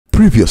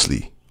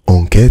Previously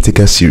on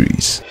Caretaker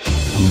series.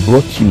 I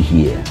brought you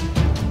here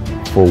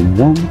for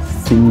one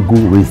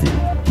single reason.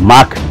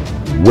 Mark,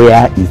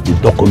 where is the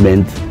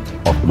document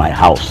of my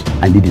house?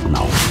 I need it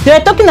now. They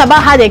were talking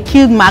about how they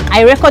killed Mark.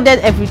 I recorded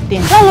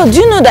everything. Hello, do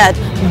you know that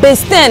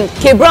Brighten,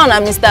 K. Brown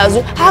and Mr.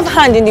 Azu have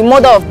hand in the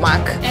murder of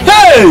Mark?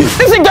 Hey!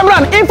 Listen, K.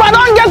 Brown, if I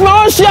don't get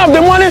my own share of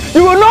the money,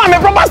 you will know I'm a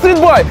proper street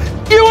boy.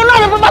 You will know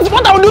I'm a proper street boy.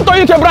 What I will do to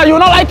you, K. Brown, you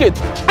will not like it.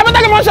 I better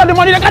get my own share of the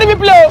money, they can't even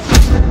play.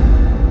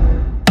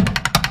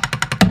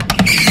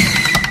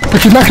 I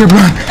kidnapped K.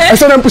 Brown. I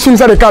saw them pushing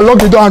inside the car, locked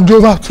the door and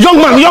drove out. Young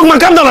man,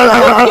 calm down.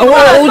 How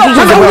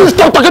can you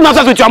stop talking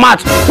nonsense with your mouth?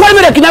 Why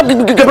did they kidnap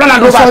K. Brown and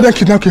drove out? I saw them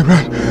kidnap K.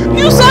 Brown.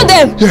 You saw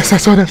them? Yes, I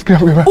saw them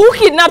kidnap K. Brown. Who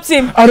kidnapped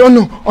him? I don't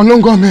know.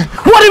 Unknown gunmen.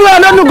 What do you mean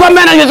unknown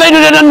gunmen and you say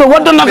you don't know?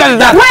 What the nonsense is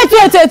that? Wait.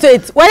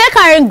 Were they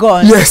carrying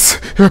guns? Yes,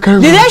 they were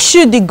carrying guns. Did they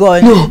shoot the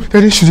gun? No,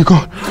 they didn't shoot the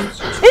gun.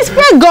 It's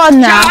pretty gun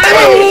now. I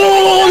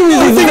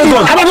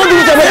don't know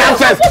this is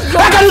access.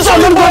 How can you show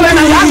them gunmen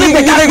and you ask them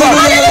to carry gun?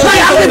 Now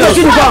you ask them to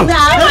shoot the gun.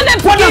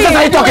 What nonsense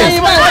are you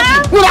talking?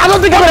 No, I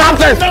don't think I'm an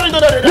absence.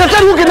 They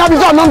said who kidnapped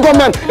is unknown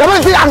gunmen. You're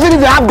going to say asking if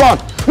they have gun.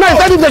 No,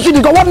 instead if they shoot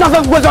the gun, what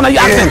nonsense question are you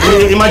asking?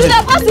 Imagine.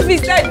 The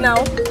pacifist right now.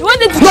 You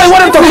wanted to. No, you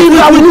wanted to leave.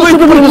 I will move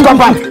people in this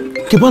compound.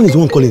 K. Brown is the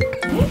one calling.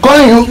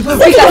 Calling you?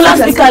 Last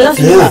speaker.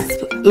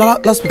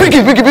 Last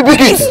speaker. Pick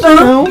it.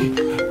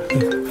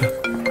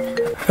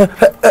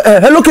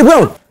 Hello, K.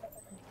 Brown.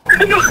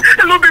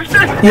 Hello,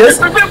 Mister. Yes?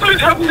 Mister,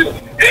 please help me.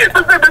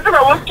 Mister,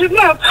 I was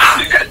kidnapped.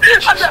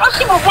 And they asked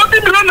me for 40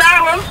 million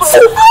naira.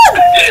 Mister,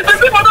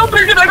 if I don't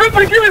bring it, I'm going to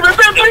kill him.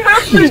 Mister, please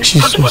help me.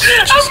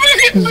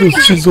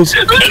 Jesus.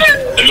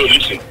 Hello,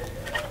 listen.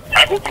 I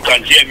hope you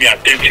can hear me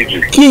attentively.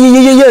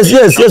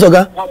 Yes,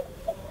 Oga.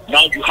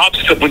 Now you have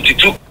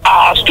 72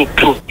 hours to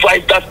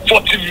provide that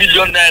 40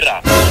 million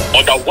naira.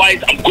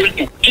 Otherwise, I'm going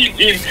to kill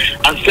him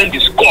and send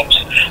his corpse.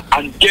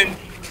 And then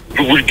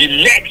you will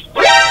be next.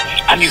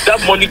 And if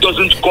that money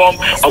doesn't come,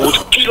 I will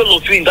kill all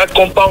of you in that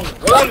compound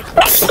one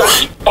after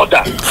the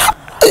other.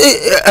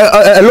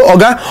 Hello,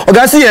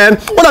 Oga, see,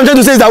 what I'm trying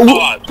to say is that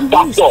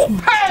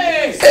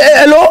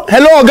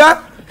hello,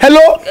 Oga.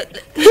 Hello?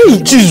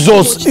 Hey,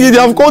 Jesus. They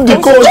have called the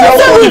call. 2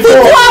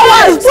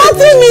 hours, 40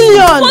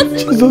 million.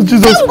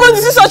 Jesus. I'm going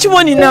to see such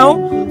money now.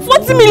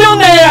 40 million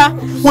naira.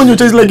 When you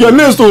just like your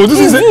next, this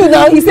is you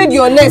now. He said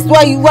you're next.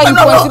 Why you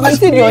he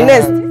said you're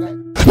next.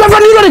 My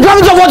friend, you know the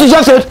gravity of what you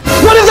just said.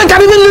 What is it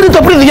can even lead you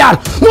to prison yard?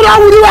 No, how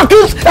would you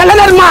accuse a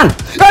learned man?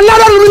 A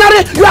learned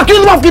luminary, you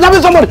accuse him of kidnapping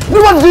somebody. You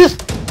know what is this?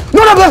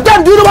 No,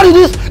 understand. Do you know what it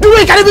is? Do you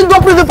know you can even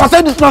go to prison for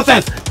saying this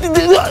nonsense?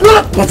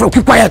 No, my friend,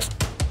 keep quiet.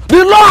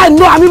 The law I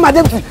know, my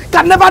deputy,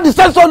 can never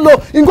descend so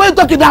low in going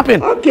to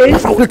kidnapping. Okay. My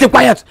friend, keep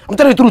quiet. I'm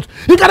telling you the truth.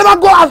 You can never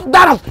go as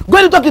that as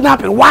going to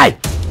kidnapping. Why?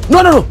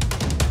 No.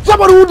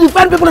 Somebody who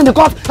defend people in the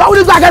court, how will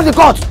you go against the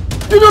court?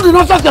 You know the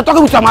nonsense you're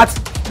talking with your mouth.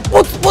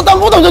 What I'm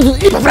going to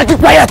do? My friend, keep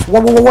quiet.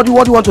 What do you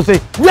want to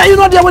say? Were you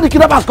not there when the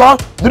kidnappers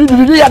called? Did you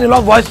hear the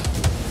loud voice?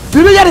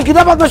 Did you hear the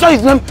kidnappers mention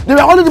his name? They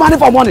were only demanding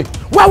for money.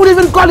 Why would they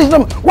even call his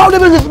name? Why would they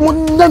bring his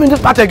name in this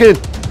part again?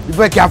 Be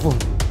very careful.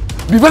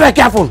 Be very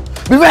careful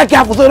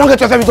so you don't get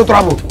yourself into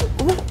trouble.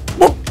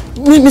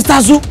 Mr.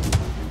 Azu.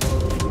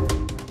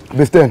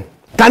 Brighten,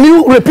 can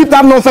you repeat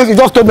that nonsense you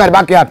just told me at the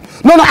backyard?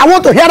 No, I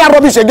want to hear that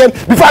rubbish again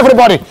before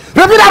everybody.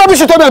 Repeat that rubbish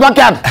you told me at the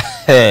backyard.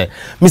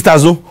 Mr.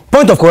 Azu,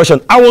 point of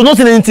correction. I was not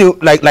saying anything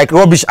like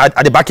rubbish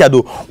at the backyard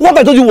though. What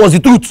I told you was the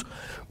truth.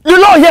 The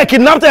law here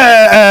kidnapped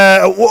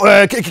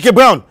K.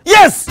 Brown.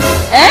 Yes!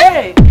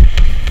 Hey!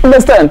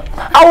 Brighten,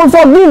 I will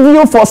forgive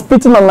you for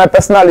spitting on my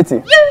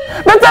personality.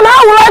 But then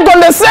how will I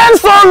condescend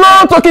so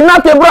low to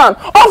kidnap K. Brown?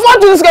 Of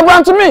what is K.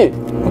 Brown to me?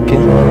 Okay.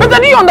 But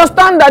then you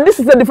understand that this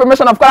is a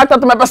defamation of character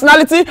to my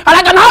personality and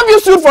I can have you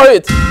sued for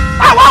it.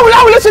 Why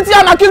will you sit here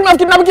and accuse me of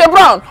kidnapping K.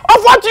 Brown? Of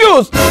what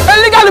use? A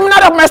legal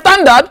luminary of my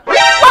standard?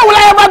 Why will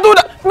I ever do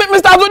that?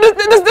 Mr. Azu,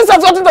 this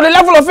has gotten to the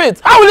level of it.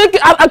 How will you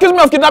accuse me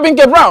of kidnapping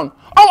K. Brown?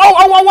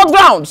 On what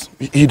grounds?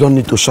 You don't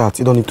need to shout.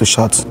 The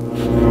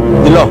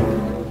law,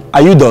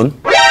 are you done?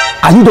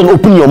 Are you done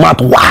opening your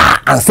mouth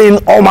and saying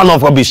all manner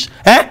of rubbish?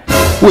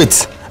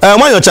 Wait,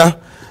 Manyocha,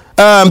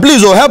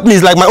 please help me.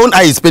 It's like my own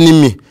eye is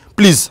paining me.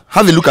 Please,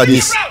 have a look at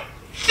this.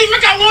 See,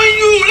 make I warn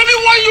you. Let me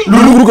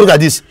warn you. Look at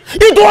this.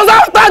 It was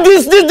after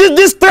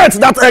this threat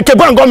that K.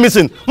 Brown got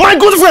missing. My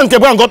good friend K.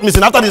 Brown got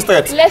missing after this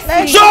threat. Let's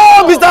see.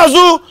 Show Mr.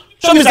 Azu.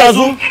 Mr.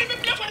 Azu,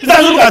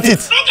 look at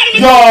it.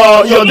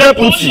 Your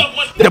deputy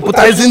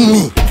deputizing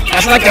me.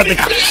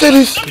 Say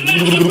this.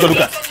 Look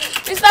at.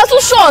 Mr. Azu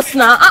short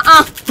now.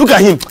 Look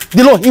at him.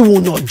 The law, he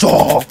won your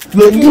jaw.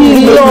 Jesus, the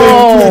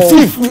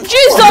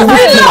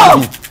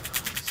law.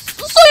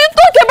 So you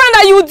told K. Brown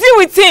that you deal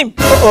with him?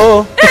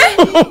 So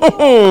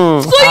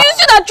you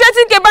see that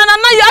threatened K. Brown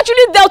and now you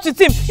actually dealt with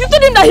him. You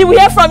told him that he will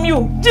hear from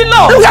you. The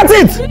law. Look at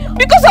it.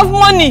 Because of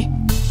money.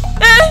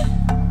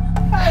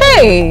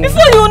 Hey.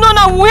 Before you know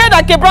now, we hear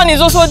that K. Brown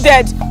is also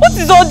dead. What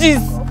is all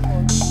this?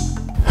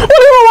 What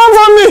do you want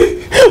from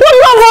me?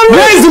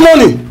 Where is the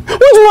money?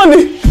 Which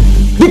money?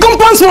 The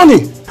compound's money.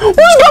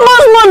 Which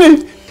compound's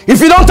money?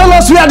 If you don't tell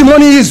us where the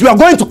money is, we are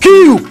going to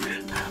kill you.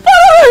 What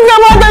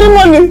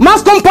money?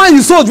 Mass compound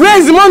you sold. Where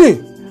is the money?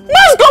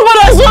 Mass compound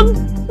I sold?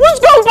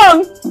 Which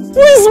compound?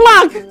 Who is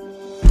Mark?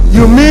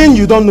 You mean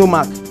you don't know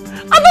Mark? I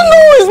don't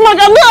know who is Mark.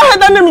 I've never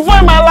heard that name before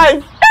in my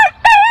life.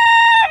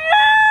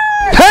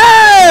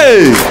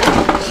 Hey!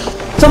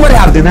 Somebody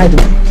have denied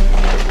me.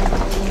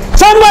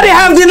 Somebody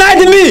have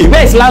denied me.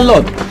 Where is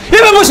landlord? If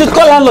people should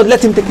call landlord,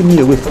 let him take me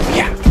away from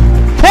here.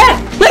 Hey!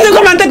 Let him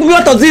come and take me.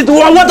 What does he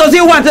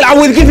want? I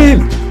will give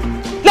him.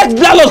 Let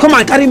landlord come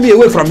and carry me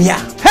away from here.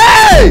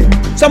 Hey!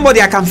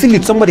 Somebody, I can feel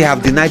it. Somebody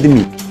have denied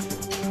me.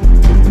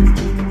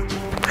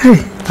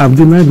 Hey, I've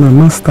denied my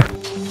master.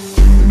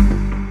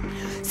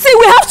 See,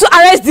 we have to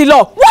arrest the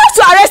law. We have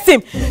to arrest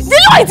him. The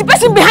law is the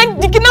person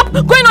behind the kidnap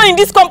going on in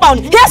this compound.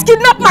 He has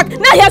kidnapped Mark.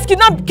 Now he has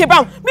kidnapped K.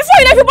 Brown. Before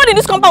you know, everybody in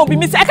this compound will be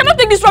missing. I cannot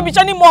take this rubbish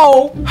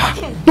anymore.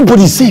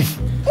 Nobody is safe.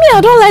 Me,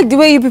 I don't like the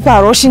way you people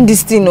are rushing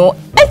this thing. No,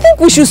 I think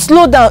we should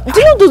slow down. Do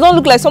you not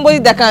look like somebody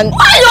that can?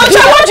 Why,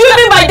 what do you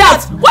mean by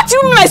that? What do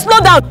you mean by slow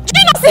down? Do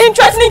you not see him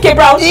threatening K.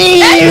 Brown?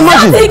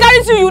 Imagine. He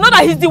carries you know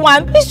that he's the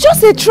one. It's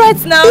just a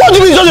threat now. What do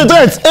you mean it's just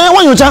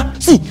a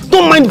threat? See,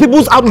 don't mind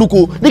people's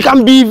outlook. They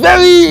can be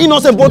very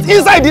innocent, but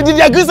inside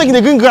they are green in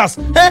the green grass.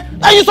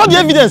 And you saw the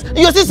evidence.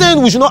 You're still saying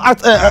we should not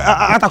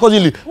act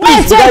accordingly.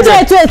 Wait,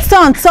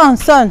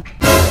 son.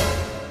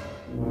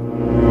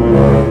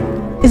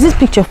 Is this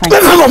picture fine?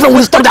 Will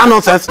you stop that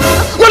nonsense?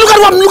 No,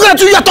 look at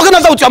you. You're talking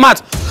nonsense with your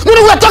mouth. No,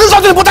 we are talking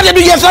something important.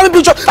 You're showing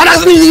picture and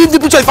asking if the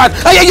picture is fine.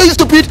 You're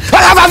stupid.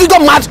 Have you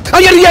gone mad?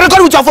 And you're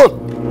recording with your phone.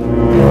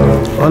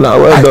 Oh,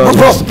 no, well done.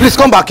 Bro, please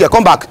come back here.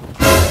 Come back.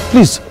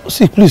 Please,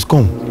 please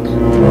come.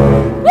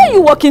 Where are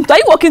you walking to? Are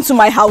you walking to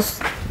my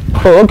house?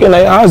 Oh, okay, now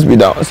your house be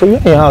down. So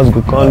where your house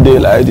go come day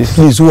like this?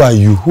 Please, who are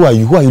you? Who are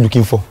you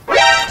looking for?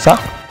 Sir?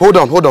 Hold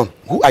on.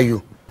 Who are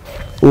you?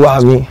 Who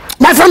are me?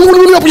 My friend,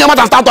 will you open your mouth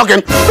and start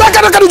talking? Why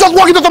can't you just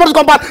walk into somebody's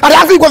compound and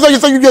ask me questions? You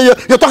say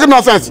you're talking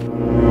nonsense.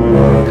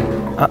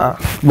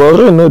 But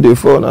you know the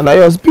phone and I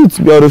just speak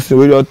to be all thing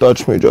when you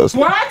touch me just.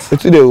 What?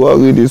 Until they work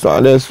with this one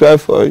and then swear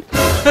for you.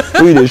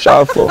 Who they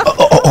shout for?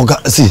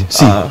 See.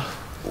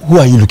 Who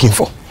are you looking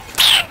for?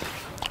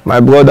 My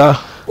brother.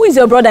 Who is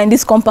your brother in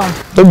this compound?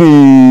 Don't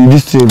be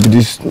this thing,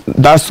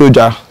 that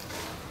soldier.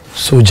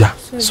 Soldier?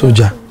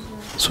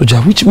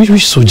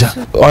 Which soldier?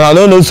 Oh, I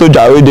don't know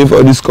soldier where they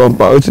for this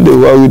compound. Until they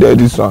work with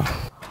this one.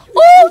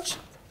 Oh,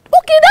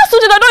 okay, that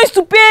soldier that don't used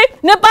to pay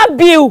NEPA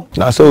bill.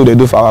 That's what they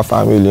do for our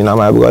family. Now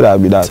my brother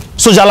be that.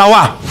 Soldier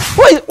Lawa.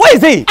 Where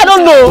is he? I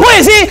don't know. Where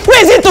is he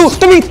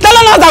to be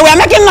telling us that we are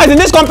making noise in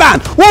this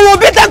compound? We will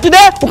beat them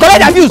today, we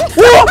collect their views.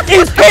 Who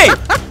is he?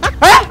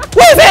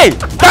 Who is he?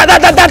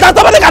 That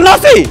somebody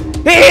cannot see.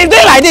 He's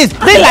doing like this.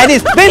 Who is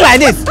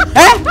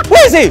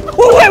he?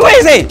 Where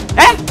is he?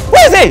 Who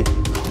is he?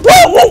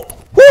 Who?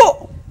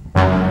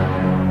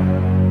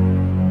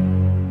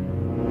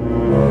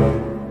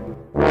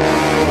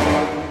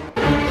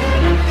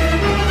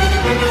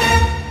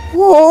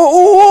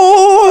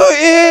 Who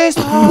is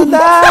on the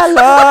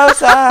love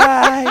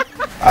side?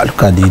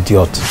 Look at the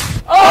idiot.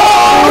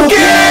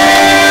 Okay!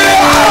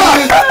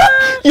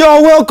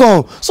 You're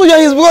welcome. So you're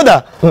his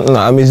brother?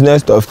 I'm his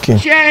next of kin.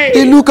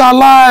 They look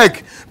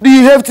alike. The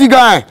hefty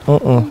guy.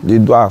 The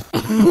dwarf.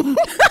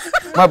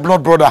 My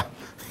blood brother.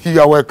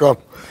 You're welcome.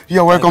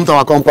 You're welcome to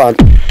our compound.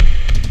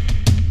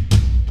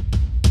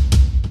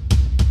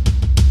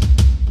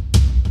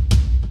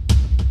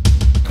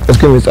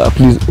 Excuse me, sir,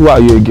 please. Who are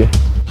you again?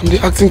 I'm the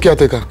acting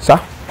caretaker. Sir?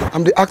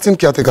 I'm the acting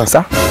caretaker.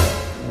 Sir?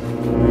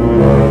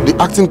 The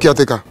acting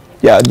caretaker.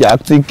 Yeah, the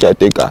acting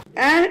caretaker.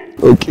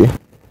 Okay.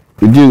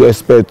 With due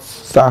respect,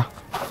 sir,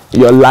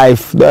 your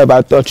life. Don't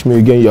ever touch me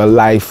again, your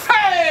life.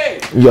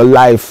 Your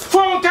life.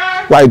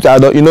 Why,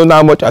 you know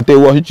how much I tell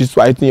you what is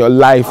fighting your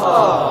life.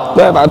 Don't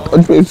ever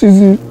touch me.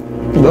 See.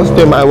 Don't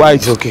stay my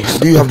wife. It's okay.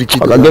 Do you have the key?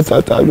 I can get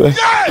that out.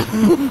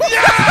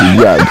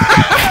 Yeah.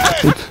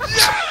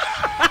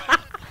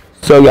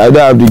 Sorry, I don't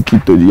have the key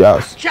to the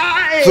house.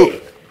 So,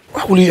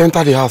 how will you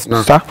enter the house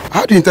now? Sir?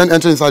 How do you intend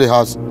entering inside the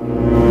house?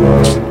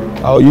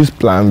 I'll use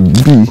plan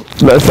B.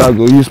 Let's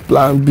go use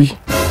plan B.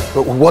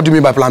 What do you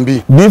mean by plan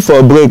B? B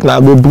for break now.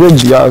 Go break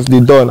the house, the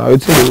door now.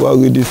 It's in the work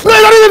with this. No,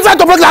 you don't even try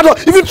to break that door.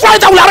 If you try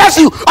it, I will arrest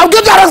you. I'll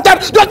get you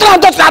arrested. Don't try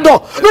to touch that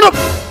door. No.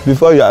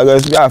 Before you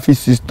arrest me, I feel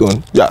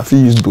stone. You have to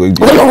use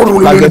break.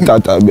 I get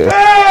out of bed.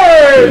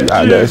 You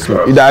arrest me.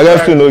 If I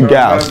arrest you, no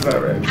gas.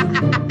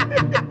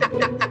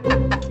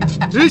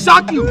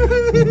 Reset you.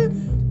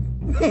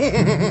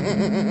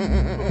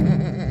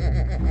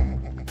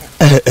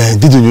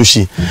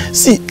 Didonyoshi,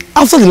 see,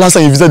 after the last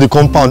time you visited the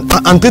compound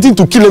and threatening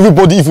to kill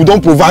everybody if you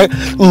don't provide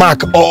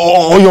mark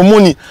or your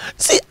money,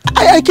 see,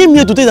 I came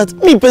here to tell you that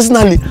me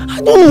personally,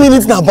 I don't know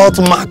anything about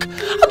mark.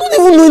 I don't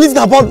even know anything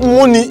about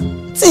money.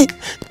 See,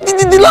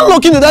 the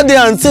landlord came that day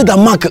and said that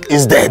Mark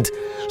is dead.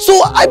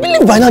 So I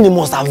believe by now they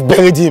must have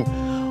buried him.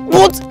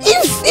 But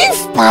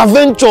if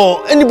peradventure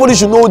anybody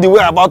should know the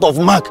whereabouts of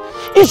Mark,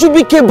 it should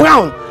be K.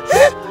 Brown.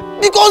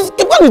 Because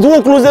K. Brown is the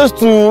one closest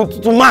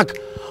to Mark.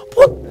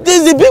 But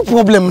there's a big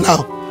problem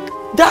now.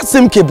 That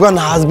same K. Brown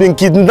has been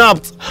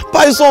kidnapped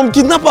by some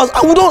kidnappers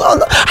and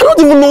I don't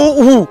even know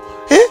who.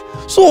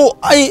 So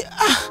I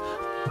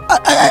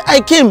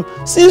I came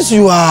since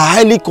you are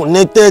highly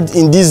connected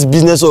in this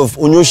business of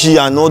Onyoshi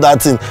and all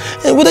that thing.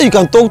 Whether you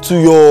can talk to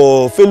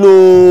your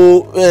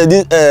fellow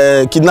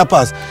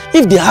kidnappers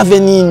if they have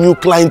any new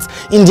clients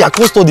in their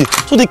custody,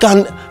 so they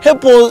can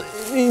help us,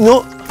 you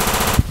know.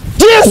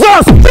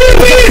 Jesus!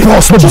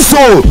 Boss, not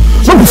so!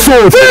 Not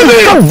so!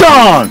 Calm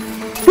down!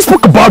 We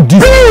spoke about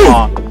this.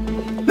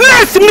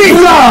 Let me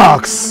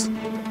relax!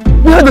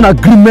 We had an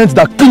agreement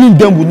that killing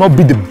them will not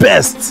be the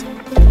best.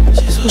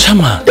 Jesus.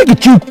 Chama, take a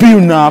chill pill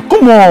now.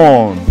 Come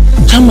on.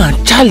 Chama,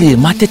 Charlie,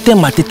 mate.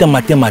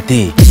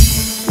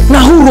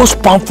 Now who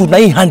roast palm fruit? Now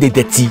he hand the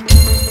dirty.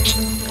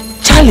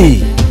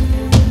 Charlie.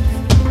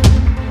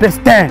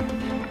 Understand?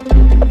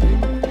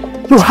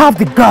 You have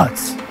the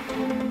guts.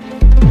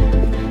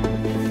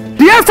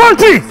 The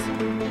effrontery.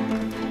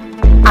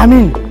 I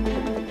mean,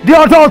 the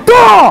authority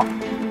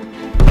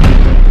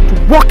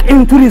to walk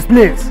into this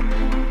place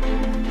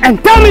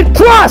and tell me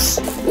trash.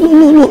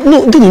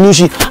 No, didn't you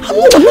see?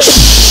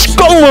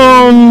 Come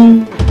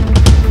on.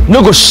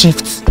 No go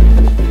shift.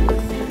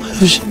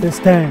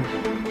 Understand?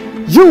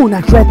 You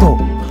na traitor.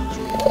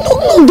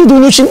 No,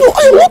 didn't you see? No,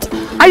 I am not.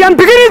 I am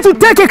beginning to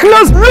take a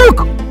close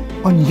look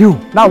on you.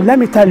 Now let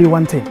me tell you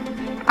one thing.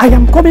 I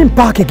am coming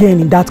back again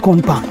in that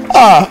compound.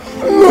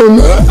 No.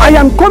 I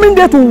am coming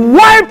there to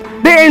wipe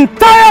the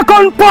entire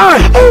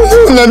compound.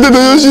 No,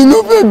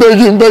 beg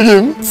him.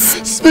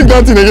 Speak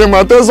that thing again,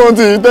 man. Tell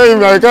something. Tell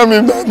him I come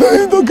in.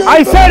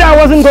 I said I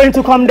wasn't going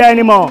to come there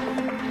anymore.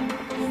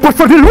 But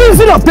for the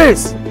reason of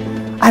this,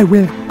 I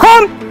will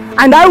come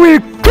and I will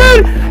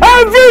kill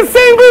every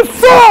single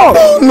soul.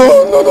 No,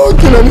 don't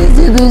kill any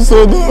single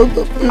soul.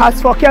 No.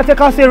 As for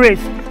caretaker series,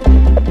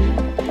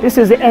 this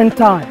is the end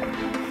time.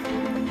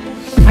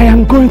 I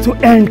am going to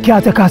end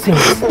caretaker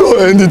series. Don't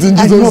end it in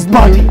Jesus'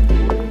 name.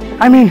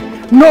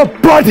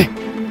 Nobody.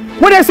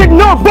 When I said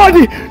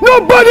nobody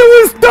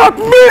will stop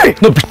me.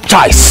 No be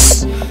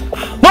choice.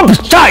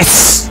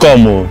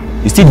 Come on,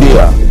 you still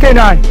there?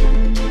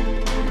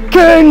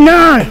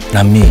 K9.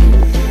 Na me.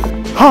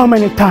 How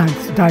many times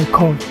did I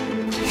call?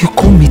 You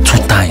call me 2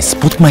 times,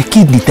 but my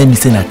kidney tell me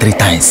say na 3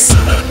 times.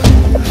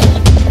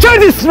 Get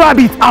this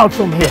rabbit out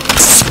from here.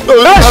 Please.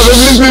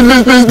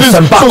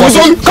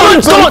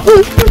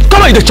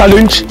 Come on, the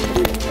challenge.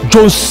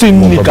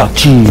 Johnson nigga.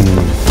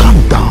 Calm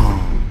down.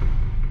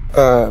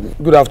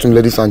 Good afternoon,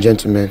 ladies and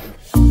gentlemen.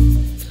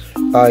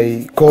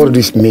 I called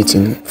this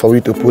meeting for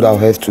we to put our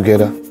heads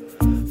together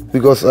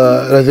because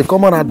there's a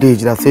common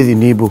adage that says in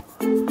Igbo,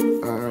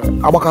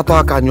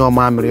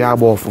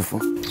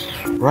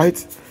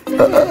 right?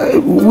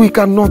 We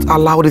cannot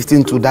allow this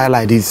thing to die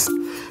like this.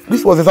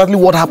 This was exactly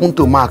what happened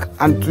to Mark,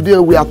 and today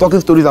we are talking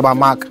stories about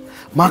Mark.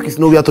 Mark is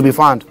nowhere to be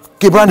found.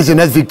 Kebran is the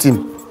next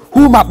victim.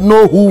 Who might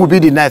know who will be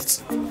the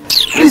next?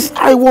 Please,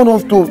 I want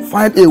us to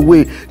find a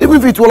way, even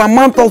if it will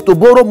amount us to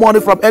borrow money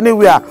from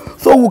anywhere,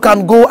 so we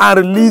can go and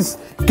release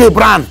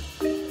Kebran.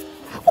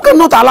 We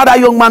cannot allow that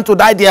young man to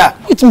die there.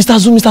 Wait, Mr.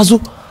 Zu,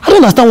 I don't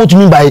understand what you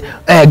mean by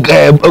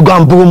go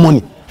and borrow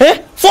money.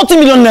 40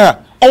 million naira.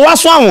 Or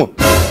what's wrong?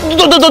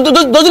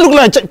 Does it look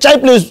like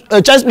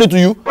child's play to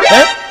you?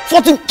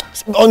 40.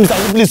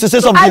 Please say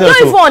something. I don't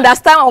even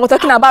understand what we're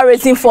talking about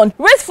raising funds.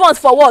 Raise funds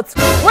for what?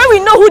 When we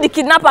know who the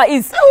kidnapper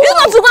is. It's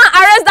not to go and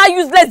arrest that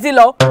useless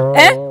dealer.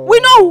 We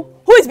know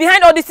who is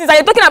behind all these things, and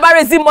you're talking about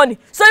raising money.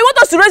 So you want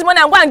us to raise money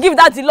and go and give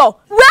that the law?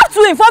 We have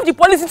to inform the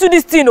police into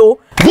this thing, oh.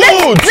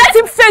 Let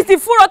him face the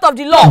full wrath of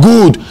the law.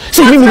 Good.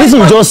 See, this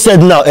you just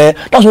said now,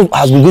 that's what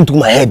has been going through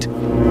my head.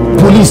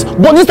 Police.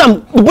 But this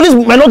time, the police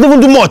might not even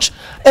do much.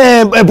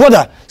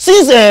 Brother,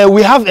 since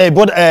we have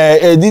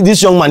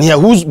this young man here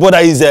whose brother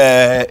is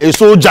a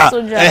soldier.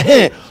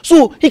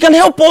 So he can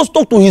help us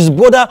talk to his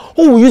brother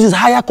who will use his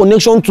higher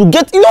connection to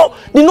get, they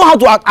know how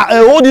to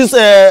hold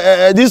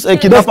this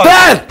kidnapper.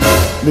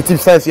 The tip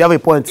says you have a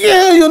point.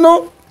 Yeah, you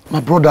know.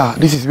 My brother,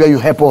 this is where you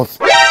help us.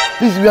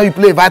 This is where you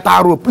play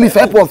vital role. Please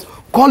help us.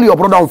 Call your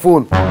brother on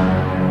phone.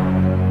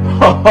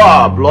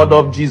 Blood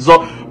of Jesus.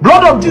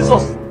 Blood of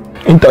Jesus.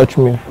 He touched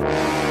me.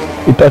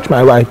 He touched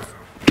my wife.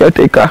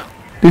 Caretaker.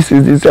 This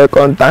is the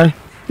second time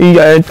in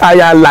your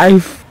entire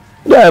life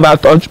you ever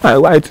touch my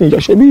wife in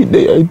your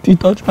baby. He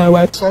touched my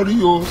wife. Sorry.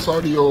 You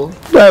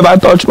ever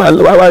touch my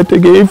wife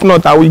again? If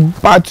not, I will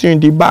pat you in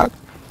the back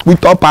with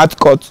top part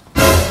cut.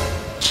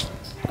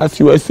 As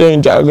you were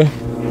saying, Jagger.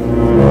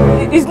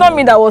 It's not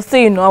me that was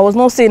saying, no. I was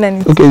not saying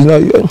anything. Okay, it's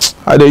not you.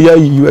 I didn't hear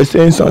you. You were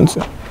saying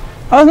something.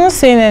 I was not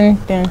saying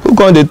anything. Who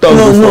can't they talk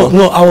before?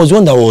 No, I was the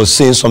one that was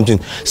saying something.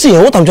 See,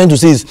 what I'm trying to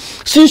say is,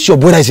 since your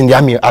brother is in the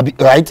army,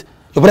 right?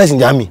 Your brother is in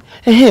the army.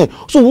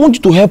 So we want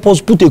you to help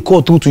us put a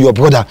call through to your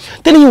brother,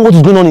 telling him what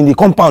is going on in the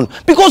compound.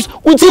 Because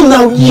with him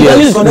now,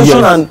 yes. You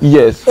understand?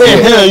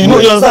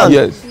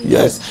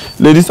 Yes.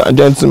 Ladies and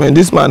gentlemen,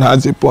 this man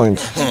has a point.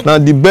 Now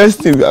the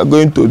best thing we are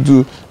going to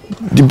do,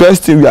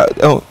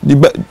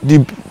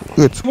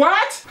 wait.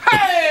 What?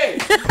 Hey!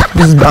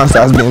 This dance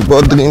has been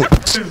bothering.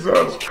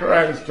 Jesus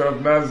Christ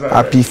of Nazareth.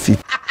 Happy feet.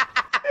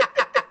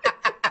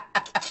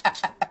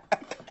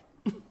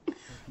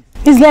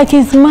 It's like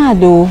he's mad,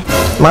 though.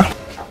 Ma?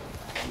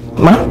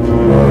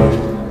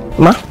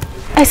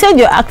 I said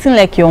you're acting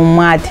like you're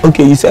mad.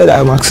 Okay, you said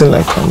I'm acting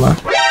like I'm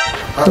mad.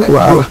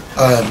 Wow.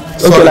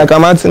 Okay, like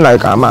I'm acting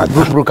like I'm mad.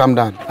 Bro, calm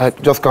down.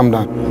 Just calm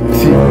down.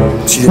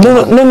 See,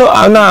 no.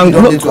 I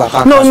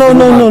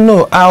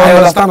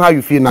understand how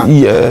you feel now.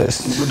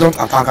 Yes. Don't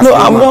attack her. No,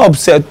 I'm not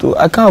upset though.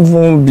 I can't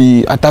even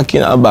be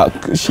attacking her back.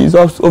 She's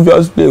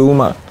obviously a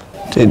woman.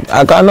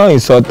 I cannot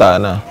insult her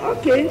now.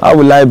 Okay. How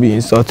will I be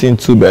insulting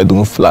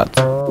 2-bedroom flat?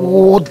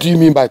 What do you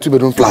mean by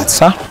 2-bedroom flat?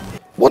 Sir?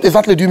 What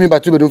exactly do you mean by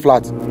 2-bedroom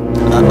flat?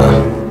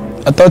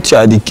 I thought you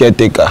are the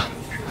caretaker.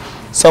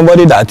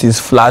 Somebody that is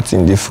flat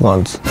in the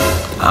front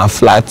and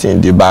flat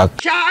in the back.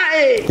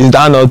 Is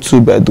that not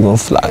 2-bedroom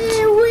flat?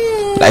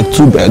 Like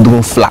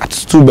 2-bedroom flat,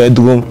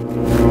 2-bedroom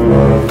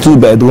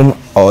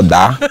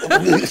order.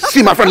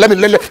 See, my friend, let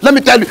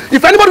me tell you.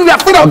 If anybody will be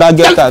afraid of that,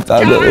 get that.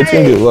 I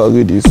think they will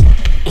read this.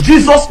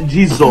 Jesus.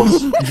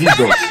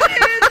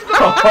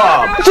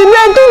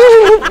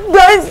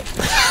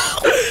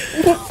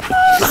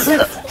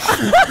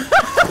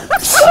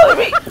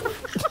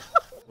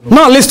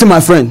 Now listen,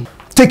 my friend.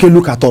 Take a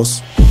look at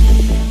us.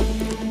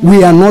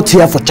 We are not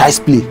here for child's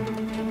play.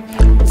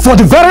 For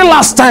the very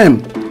last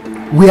time,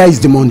 where is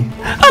the money?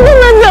 I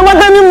don't know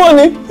about any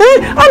money.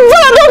 I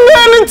don't do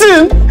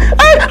anything.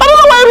 I don't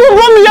know why you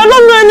brought me. I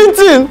don't do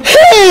anything.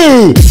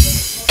 Hey!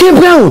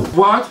 Gabriel!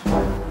 What?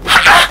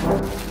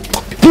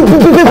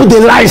 People they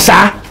lie,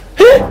 sir.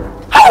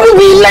 How will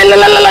we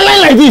lie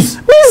like this?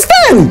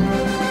 Listen!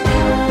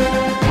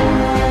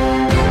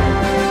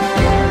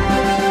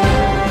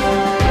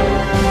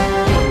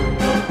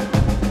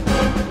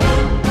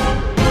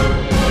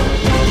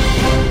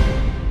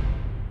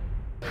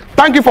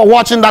 Thank you for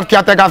watching that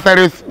Caretaker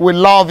series. We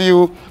love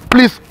you.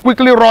 Please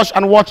quickly rush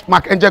and watch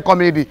Markangel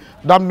comedy.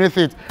 Don't miss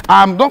it.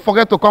 Don't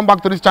forget to come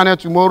back to this channel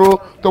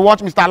tomorrow to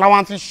watch Mr.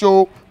 Allowance's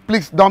show.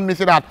 Please don't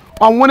miss it out.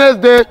 On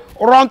Wednesday,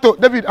 run to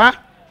David.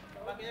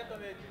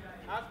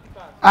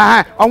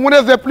 On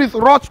Wednesday, please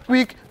rush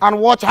quick and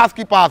watch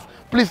Housekeepers.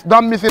 Please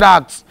don't miss it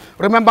out.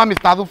 Remember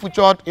Mr. Azu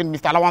featured in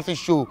Mr. Allowance's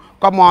show.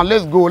 Come on,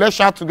 let's go. Let's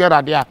shout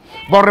together there.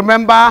 But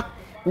remember,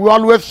 we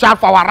always shout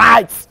for our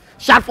rights.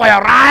 Shout for your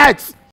rights.